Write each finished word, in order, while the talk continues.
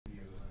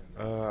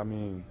I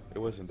mean, it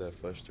wasn't that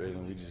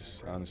frustrating. We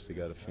just honestly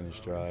got to finish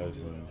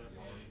drives and,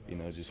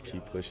 just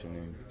keep pushing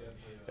and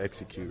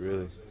execute,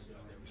 really.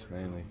 It's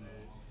mainly.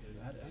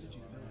 How did you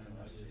feel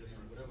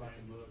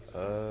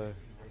tonight?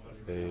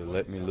 They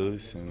let me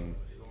loose and,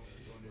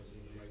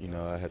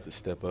 I had to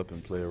step up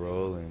and play a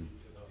role, and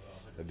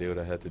I did what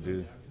I had to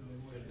do,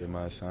 did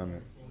my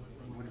assignment.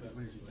 What did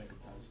you think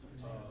of Ty's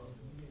start?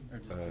 Or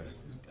just,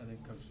 I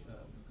think Coach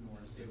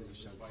Morris said he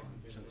showed some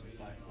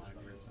fight behind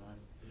here tonight.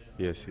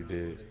 Yes, he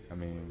did. I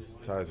mean,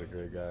 Ty's a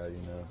great guy,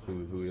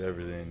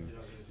 whoever then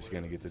is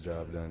going to get the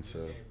job done,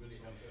 so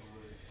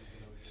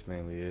that's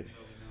mainly it.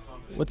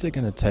 What's it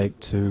going to take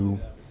to,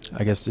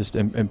 I guess, just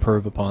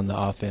improve upon the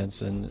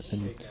offense? And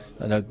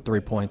I know 3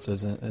 points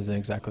isn't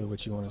exactly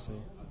what you want to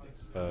see.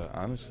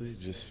 Honestly,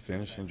 just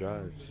finishing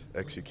drives,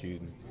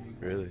 executing,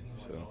 really.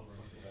 So,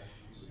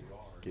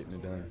 getting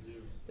it done.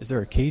 Is there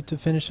a key to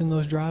finishing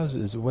those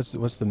drives? What's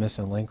the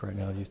missing link right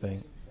now, do you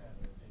think?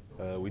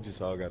 We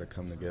just all got to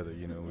come together.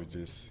 We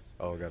just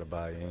all got to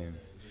buy in.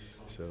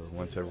 So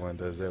once everyone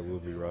does that, we'll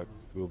be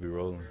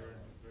rolling.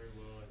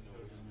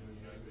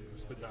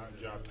 What's the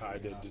job Ty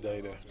did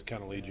today to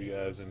kind of lead you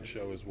guys and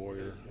show his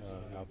warrior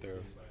out there?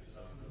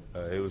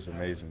 It was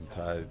amazing.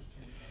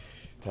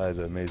 Ty's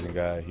an amazing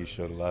guy. He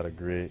showed a lot of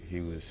grit.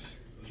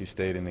 He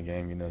stayed in the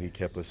game. He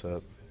kept us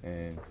up,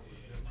 and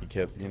he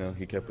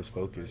kept us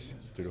focused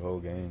through the whole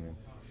game. And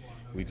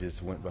we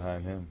just went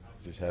behind him,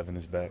 just having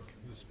his back.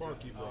 The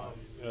spark you brought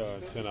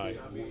tonight,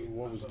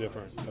 what was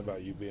different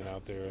about you being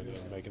out there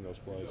and making those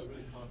plays?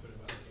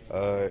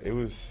 It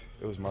was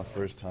my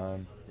first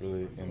time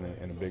really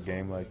in a big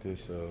game like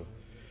this, so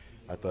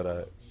I thought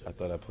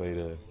I played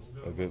a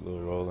good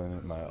little role in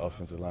it. My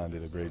offensive line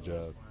did a great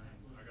job.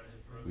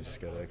 We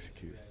just got to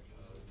execute.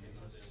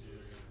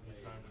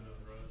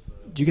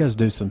 Did you guys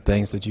do some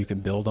things that you can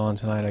build on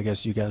tonight? I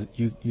guess you got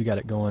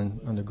it going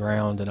on the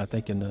ground, and I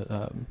think in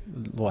the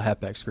little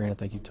halfback screen, I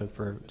think you took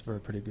for a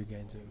pretty good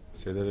game too.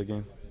 Say that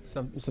again.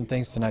 Some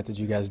things tonight that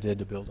you guys did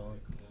to build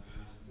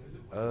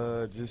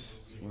on.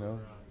 Just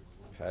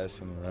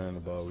passing and running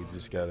the ball. We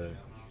just gotta,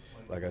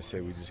 like I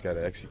said, we just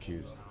gotta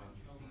execute,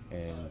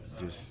 and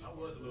just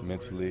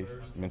mentally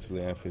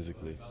and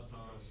physically,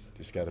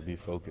 just gotta be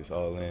focused,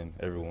 all in,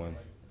 everyone.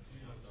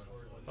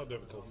 How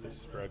difficult has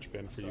this stretch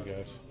been for you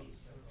guys?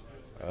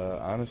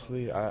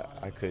 Honestly,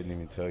 I couldn't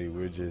even tell you.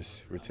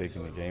 We're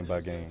taking it game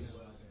by game.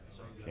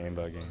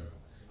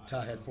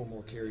 Ty had 4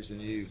 more carries than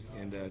you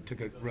and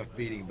took a rough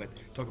beating, but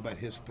talk about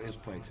his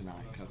play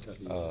tonight, how tough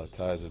he was.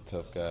 Ty's a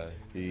tough guy.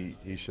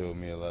 He showed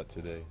me a lot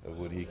today of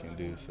what he can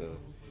do, so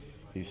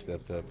he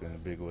stepped up in a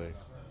big way.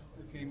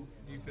 Do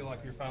you feel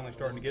like you're finally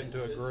starting to get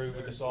into a groove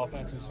with this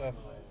offense and stuff?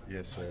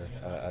 Yes, sir.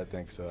 I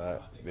think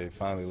so. They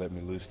finally let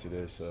me loose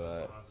today,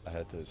 so I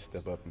had to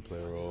step up and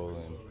play a role,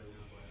 and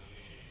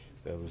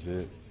that was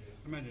it.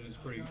 I imagine it's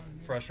pretty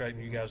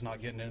frustrating you guys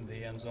not getting into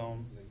the end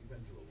zone.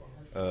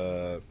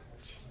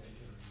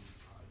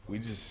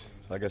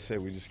 Like I said,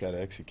 we just got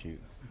to execute.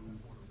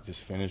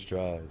 Just finish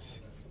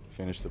drives,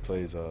 finish the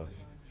plays off,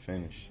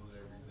 finish.